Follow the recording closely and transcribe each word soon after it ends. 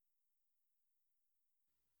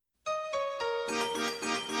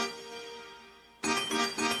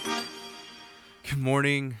Good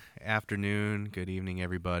morning, afternoon, good evening,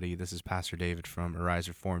 everybody. This is Pastor David from Arise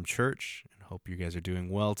Reformed Church, and hope you guys are doing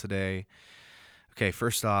well today. Okay,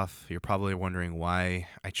 first off, you're probably wondering why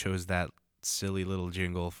I chose that silly little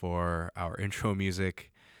jingle for our intro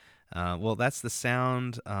music. Well, that's the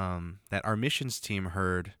sound that our missions team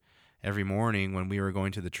heard every morning when we were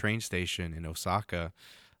going to the train station in Osaka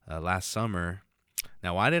last summer.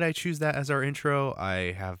 Now, why did I choose that as our intro?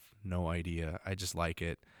 I have no idea. I just like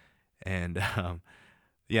it. And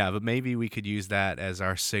yeah, but maybe we could use that as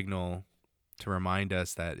our signal to remind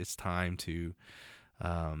us that it's time to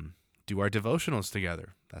do our devotionals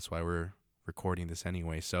together. That's why we're recording this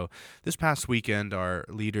anyway. So this past weekend, our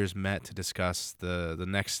leaders met to discuss the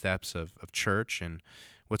next steps of church and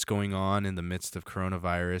what's going on in the midst of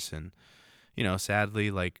coronavirus. And, sadly,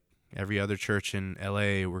 like every other church in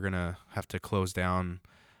LA, we're going to have to close down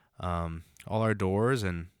all our doors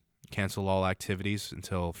and cancel all activities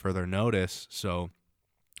until further notice. So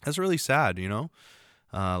that's really sad, a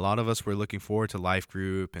lot of us were looking forward to life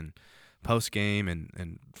group and post game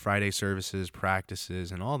and Friday services,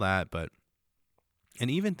 practices, and all that. And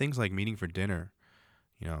even things like meeting for dinner,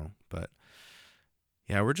 But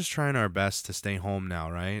yeah, we're just trying our best to stay home now,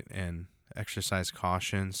 right? And exercise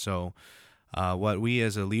caution. So what we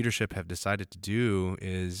as a leadership have decided to do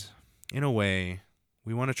is, in a way,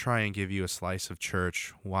 we want to try and give you a slice of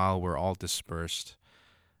church while we're all dispersed.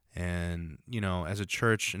 And, as a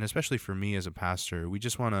church, and especially for me as a pastor, we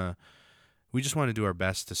just want to do our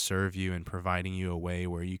best to serve you and providing you a way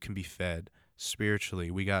where you can be fed spiritually.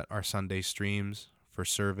 We got our Sunday streams for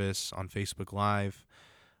service on Facebook Live.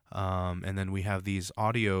 And then we have these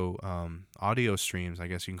audio streams, I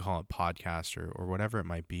guess you can call it podcast or whatever it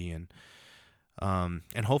might be.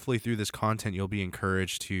 And hopefully through this content, you'll be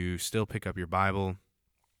encouraged to still pick up your Bible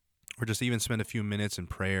or just even spend a few minutes in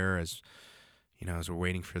prayer as we're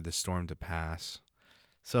waiting for this storm to pass.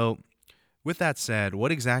 So with that said, what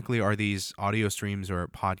exactly are these audio streams or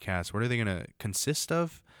podcasts? What are they going to consist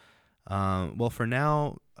of? Well, for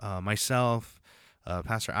now, myself,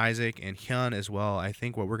 Pastor Isaac, and Hyun as well, I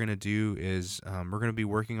think what we're going to do is we're going to be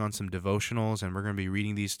working on some devotionals, and we're going to be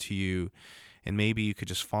reading these to you, and maybe you could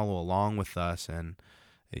just follow along with us, and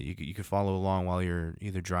you could follow along while you're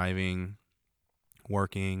either driving,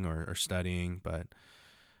 working, or studying. But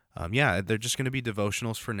yeah, they're just going to be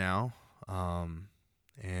devotionals for now.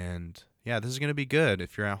 And yeah, this is going to be good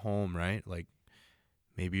if you're at home, right? Like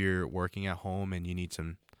maybe you're working at home and you need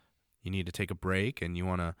to take a break and you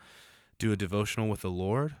want to do a devotional with the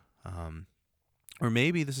Lord. Or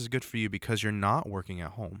maybe this is good for you because you're not working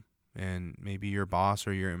at home and maybe your boss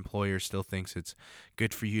or your employer still thinks it's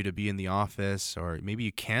good for you to be in the office, or maybe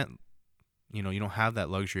you can't, you don't have that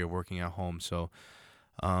luxury of working at home. So,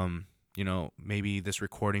 maybe this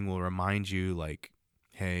recording will remind you like,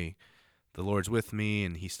 hey, the Lord's with me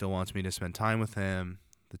and he still wants me to spend time with him.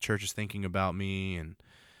 The church is thinking about me and,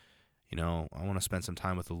 I want to spend some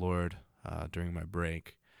time with the Lord during my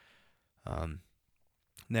break.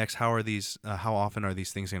 Next, how often are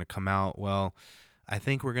these things going to come out? Well, I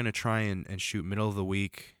think we're going to try and shoot middle of the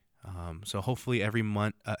week. So hopefully every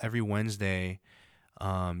Wednesday,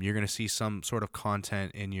 you're going to see some sort of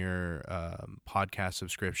content in your podcast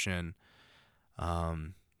subscription.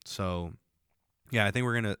 So yeah, I think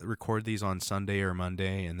we're going to record these on Sunday or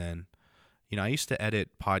Monday. And then, I used to edit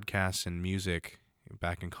podcasts and music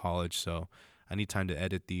back in college, so I need time to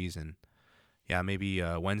edit these. And yeah, maybe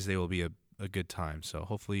Wednesday will be a good time. So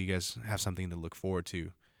hopefully you guys have something to look forward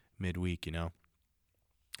to midweek,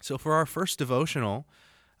 So for our first devotional,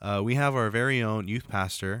 we have our very own youth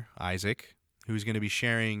pastor, Isaac, who's going to be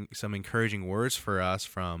sharing some encouraging words for us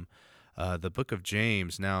from the book of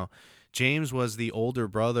James. Now, James was the older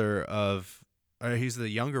brother he's the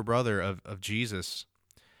younger brother of Jesus,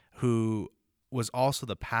 who was also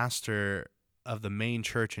the pastor of the main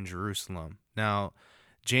church in Jerusalem. Now,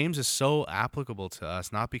 James is so applicable to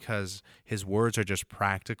us, not because his words are just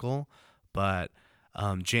practical, but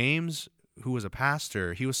James, who was a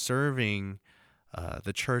pastor, he was serving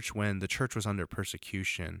the church when the church was under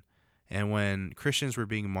persecution. And when Christians were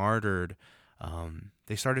being martyred,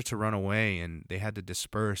 they started to run away and they had to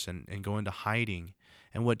disperse and go into hiding.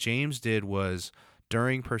 And what James did was,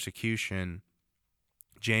 during persecution,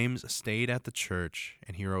 James stayed at the church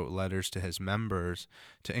and he wrote letters to his members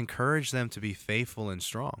to encourage them to be faithful and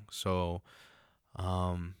strong. So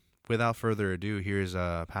without further ado, here's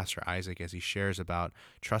Pastor Isaac as he shares about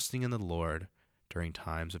trusting in the Lord during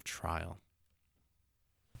times of trial.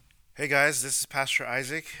 Hey guys, this is Pastor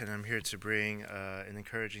Isaac, and I'm here to bring an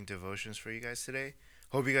encouraging devotions for you guys today.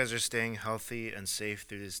 Hope you guys are staying healthy and safe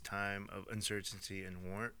through this time of uncertainty and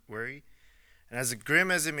worry. And as grim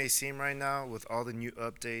as it may seem right now, with all the new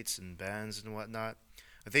updates and bans and whatnot,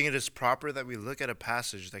 I think it is proper that we look at a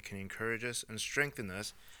passage that can encourage us and strengthen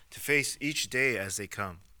us to face each day as they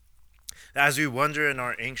come. As we wonder and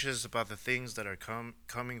are anxious about the things that are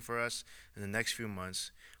coming for us in the next few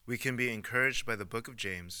months, we can be encouraged by the book of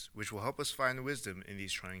James, which will help us find wisdom in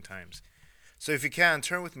these trying times. So if you can,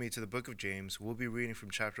 turn with me to the book of James. We'll be reading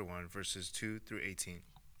from chapter 1, verses 2 through 18.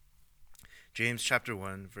 James chapter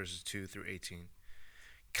 1, verses 2 through 18.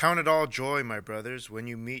 Count it all joy, my brothers, when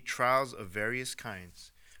you meet trials of various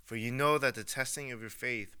kinds, for you know that the testing of your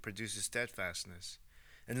faith produces steadfastness.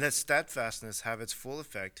 And let steadfastness have its full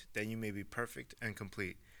effect, that you may be perfect and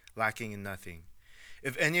complete, lacking in nothing.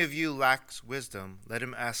 If any of you lacks wisdom, let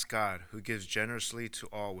him ask God, who gives generously to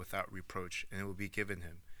all without reproach, and it will be given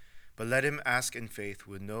him. But let him ask in faith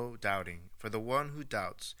with no doubting, for the one who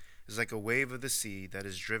doubts is like a wave of the sea that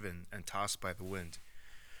is driven and tossed by the wind.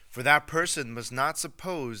 For that person must not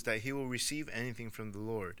suppose that he will receive anything from the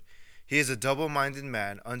Lord. He is a double-minded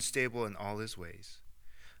man, unstable in all his ways.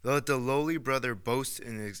 Let the lowly brother boast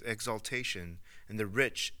in his exaltation, and the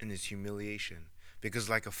rich in his humiliation, because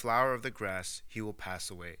like a flower of the grass he will pass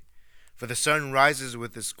away. For the sun rises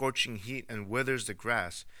with its scorching heat and withers the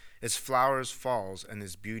grass, its flowers falls, and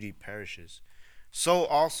its beauty perishes. So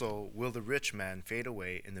also will the rich man fade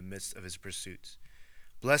away in the midst of his pursuits.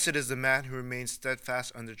 Blessed is the man who remains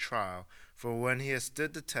steadfast under trial, for when he has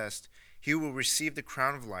stood the test, he will receive the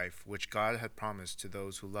crown of life which God had promised to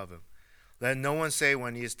those who love him. Let no one say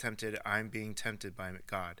when he is tempted, I am being tempted by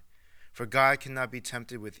God. For God cannot be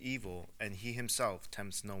tempted with evil, and he himself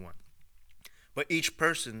tempts no one. But each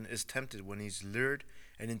person is tempted when he is lured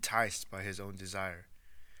and enticed by his own desire.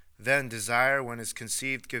 Then desire, when it is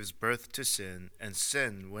conceived, gives birth to sin, and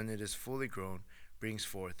sin, when it is fully grown, brings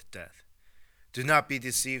forth death. Do not be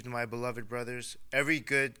deceived, my beloved brothers. Every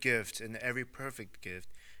good gift and every perfect gift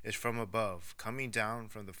is from above, coming down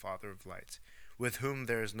from the Father of lights, with whom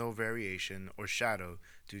there is no variation or shadow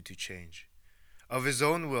due to change. Of his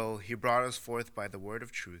own will he brought us forth by the word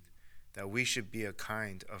of truth, that we should be a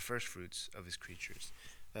kind of firstfruits of his creatures.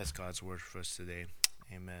 That's God's word for us today.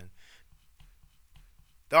 Amen.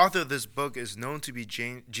 The author of this book is known to be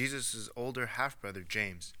Jesus' older half-brother,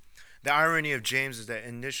 James. The irony of James is that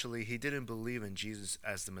initially he didn't believe in Jesus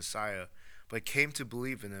as the Messiah, but came to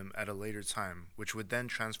believe in him at a later time, which would then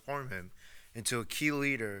transform him into a key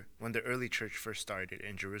leader when the early church first started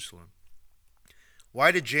in Jerusalem.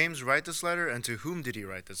 Why did James write this letter, and to whom did he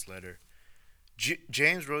write this letter?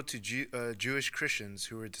 James wrote to Jewish Christians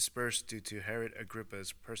who were dispersed due to Herod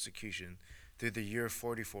Agrippa's persecution through the year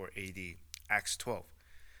 44 AD, Acts 12.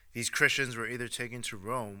 These Christians were either taken to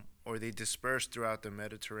Rome or they dispersed throughout the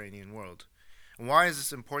Mediterranean world. And why is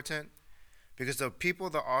this important? Because the people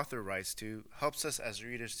the author writes to helps us as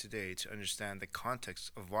readers today to understand the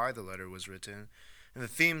context of why the letter was written and the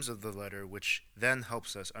themes of the letter, which then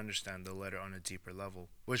helps us understand the letter on a deeper level.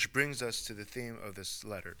 Which brings us to the theme of this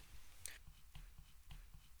letter.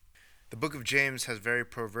 The book of James has very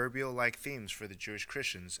proverbial-like themes for the Jewish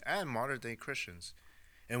Christians and modern-day Christians,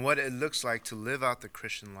 and what it looks like to live out the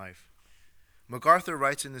Christian life. MacArthur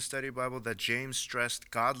writes in the Study Bible that James stressed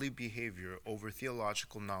godly behavior over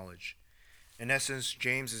theological knowledge. In essence,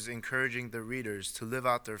 James is encouraging the readers to live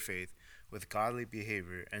out their faith with godly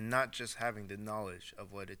behavior and not just having the knowledge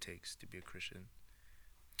of what it takes to be a Christian.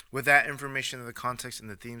 With that information of the context and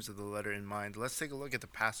the themes of the letter in mind, let's take a look at the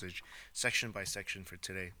passage section by section for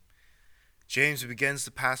today. James begins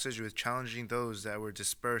the passage with challenging those that were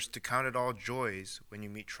dispersed to count it all joys when you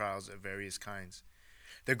meet trials of various kinds.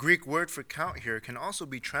 The Greek word for count here can also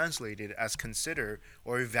be translated as consider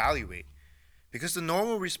or evaluate, because the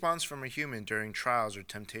normal response from a human during trials or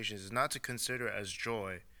temptations is not to consider as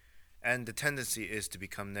joy, and the tendency is to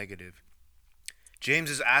become negative. James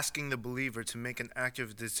is asking the believer to make an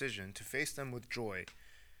active decision to face them with joy.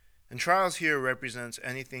 And trials here represents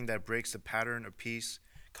anything that breaks the pattern of peace,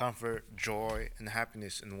 comfort, joy, and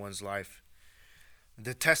happiness in one's life.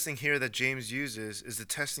 The testing here that James uses is the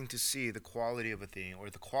testing to see the quality of a thing or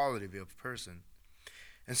the quality of a person.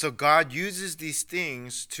 And so God uses these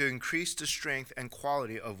things to increase the strength and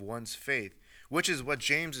quality of one's faith, which is what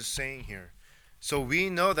James is saying here. So we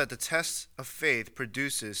know that the test of faith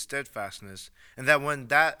produces steadfastness, and that when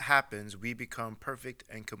that happens, we become perfect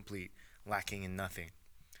and complete, lacking in nothing.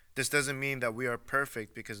 This doesn't mean that we are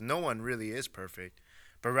perfect, because no one really is perfect,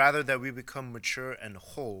 but rather that we become mature and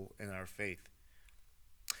whole in our faith.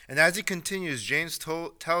 And as he continues, James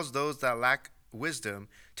tells those that lack wisdom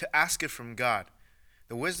to ask it from God.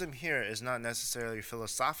 The wisdom here is not necessarily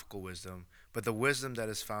philosophical wisdom, but the wisdom that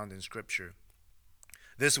is found in Scripture.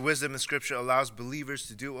 This wisdom in Scripture allows believers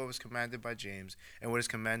to do what was commanded by James and what is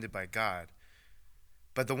commanded by God.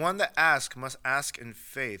 But the one that asks must ask in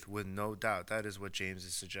faith with no doubt. That is what James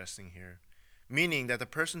is suggesting here. Meaning that the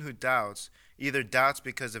person who doubts either doubts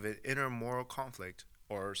because of an inner moral conflict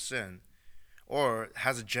or sin, or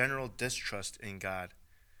has a general distrust in God.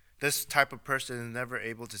 This type of person is never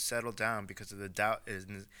able to settle down because of the doubt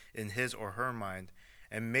in his or her mind,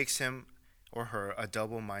 and makes him or her a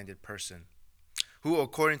double-minded person, who,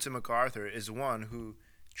 according to MacArthur, is one who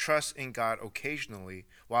trusts in God occasionally,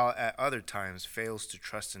 while at other times fails to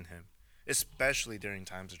trust in him, especially during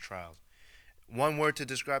times of trials. One word to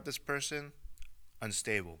describe this person: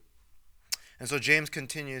 unstable. And so James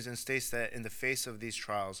continues and states that in the face of these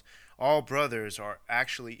trials, all brothers are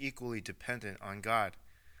actually equally dependent on God.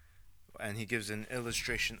 And he gives an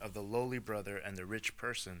illustration of the lowly brother and the rich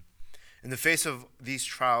person. In the face of these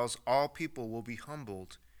trials, all people will be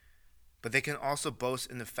humbled, but they can also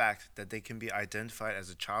boast in the fact that they can be identified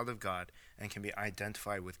as a child of God and can be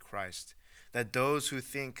identified with Christ. That those who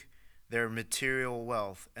think their material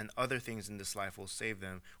wealth and other things in this life will save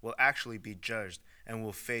them will actually be judged and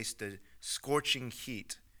will face the scorching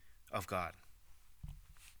heat of God.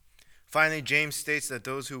 Finally, James states that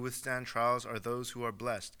those who withstand trials are those who are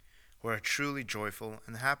blessed, who are truly joyful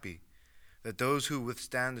and happy. That those who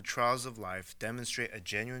withstand the trials of life demonstrate a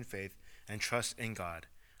genuine faith and trust in God,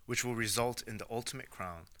 which will result in the ultimate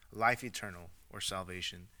crown, life eternal, or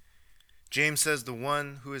salvation. James says the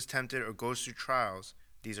one who is tempted or goes through trials,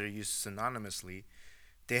 these are used synonymously,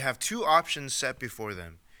 they have two options set before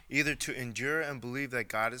them: either to endure and believe that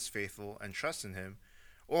God is faithful and trust in him,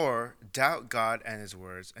 or doubt God and his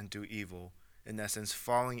words and do evil, in essence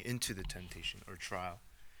falling into the temptation or trial.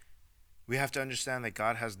 We have to understand that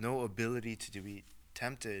God has no ability to be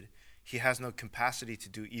tempted. He has no capacity to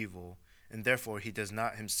do evil, and therefore he does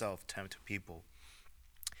not himself tempt people.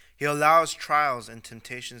 He allows trials and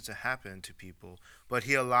temptations to happen to people, but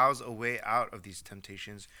he allows a way out of these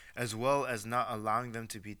temptations, as well as not allowing them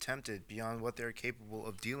to be tempted beyond what they're capable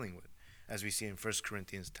of dealing with, as we see in 1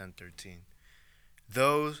 Corinthians 10:13.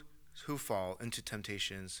 Those who fall into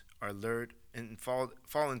temptations are lured and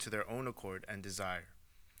fall into their own accord and desire.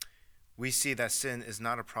 We see that sin is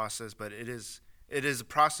not a process, but it is a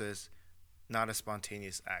process, not a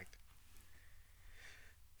spontaneous act.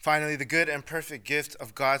 Finally, the good and perfect gift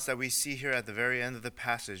of God that we see here at the very end of the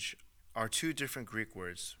passage are two different Greek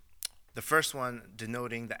words. The first one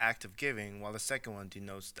denoting the act of giving, while the second one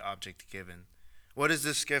denotes the object given. What is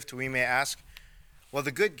this gift, we may ask? Well,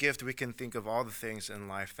 the good gift, we can think of all the things in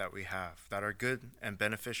life that we have that are good and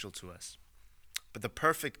beneficial to us. But the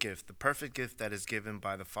perfect gift that is given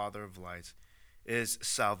by the Father of lights, is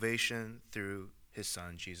salvation through his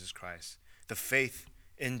Son, Jesus Christ. The faith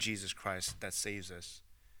in Jesus Christ that saves us.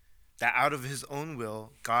 That out of his own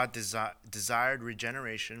will, God desired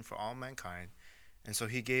regeneration for all mankind, and so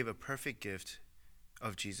he gave a perfect gift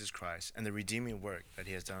of Jesus Christ and the redeeming work that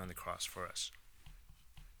he has done on the cross for us.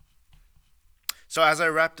 So as I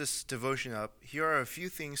wrap this devotion up, here are a few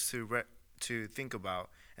things to think about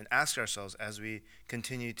and ask ourselves as we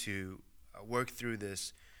continue to work through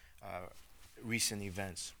this recent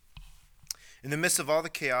events. In the midst of all the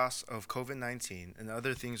chaos of COVID-19 and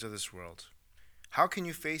other things of this world, how can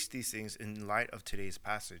you face these things in light of today's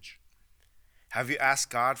passage? Have you asked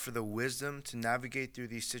God for the wisdom to navigate through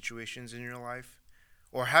these situations in your life?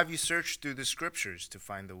 Or have you searched through the scriptures to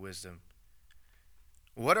find the wisdom?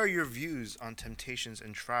 What are your views on temptations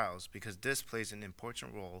and trials? Because this plays an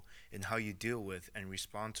important role in how you deal with and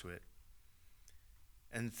respond to it.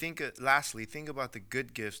 And lastly, think about the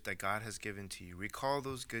good gifts that God has given to you. Recall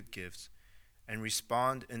those good gifts and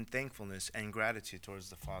respond in thankfulness and gratitude towards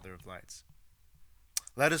the Father of lights.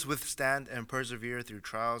 Let us withstand and persevere through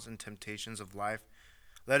trials and temptations of life.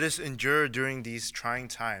 Let us endure during these trying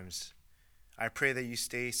times. I pray that you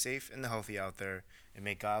stay safe and healthy out there, and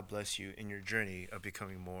may God bless you in your journey of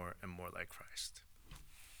becoming more and more like Christ.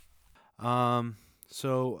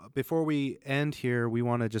 So before we end here, we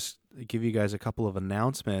want to just give you guys a couple of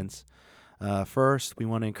announcements. First, we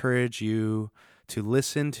want to encourage you to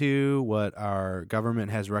listen to what our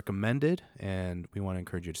government has recommended, and we want to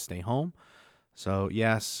encourage you to stay home. So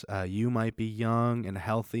yes, you might be young and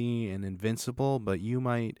healthy and invincible, but you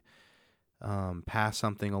might pass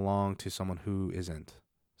something along to someone who isn't.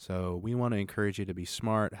 So we want to encourage you to be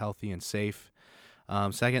smart, healthy, and safe.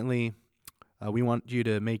 Secondly, we want you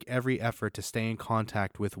to make every effort to stay in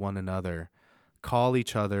contact with one another. Call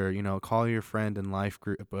each other, call your friend in life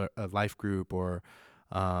group or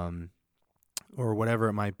whatever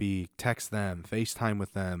it might be. Text them, FaceTime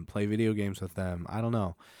with them, play video games with them. I don't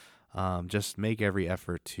know. Just make every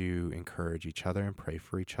effort to encourage each other and pray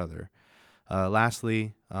for each other.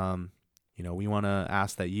 Lastly, we want to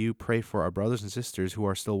ask that you pray for our brothers and sisters who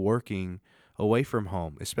are still working away from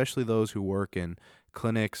home, especially those who work in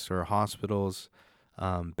clinics or hospitals,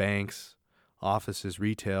 banks, offices,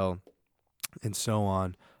 retail, and so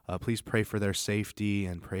on. Please pray for their safety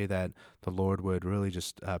and pray that the Lord would really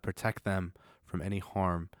just protect them from any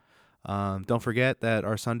harm. Don't forget that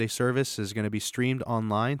our Sunday service is going to be streamed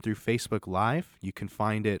online through Facebook Live. You can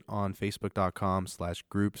find it on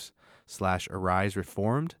facebook.com/groups/Arise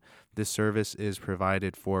Reformed. This service is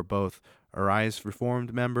provided for both Arise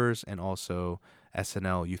Reformed members and also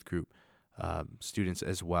SNL Youth Group students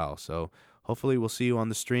as well. So hopefully we'll see you on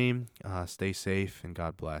the stream. Stay safe and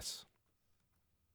God bless.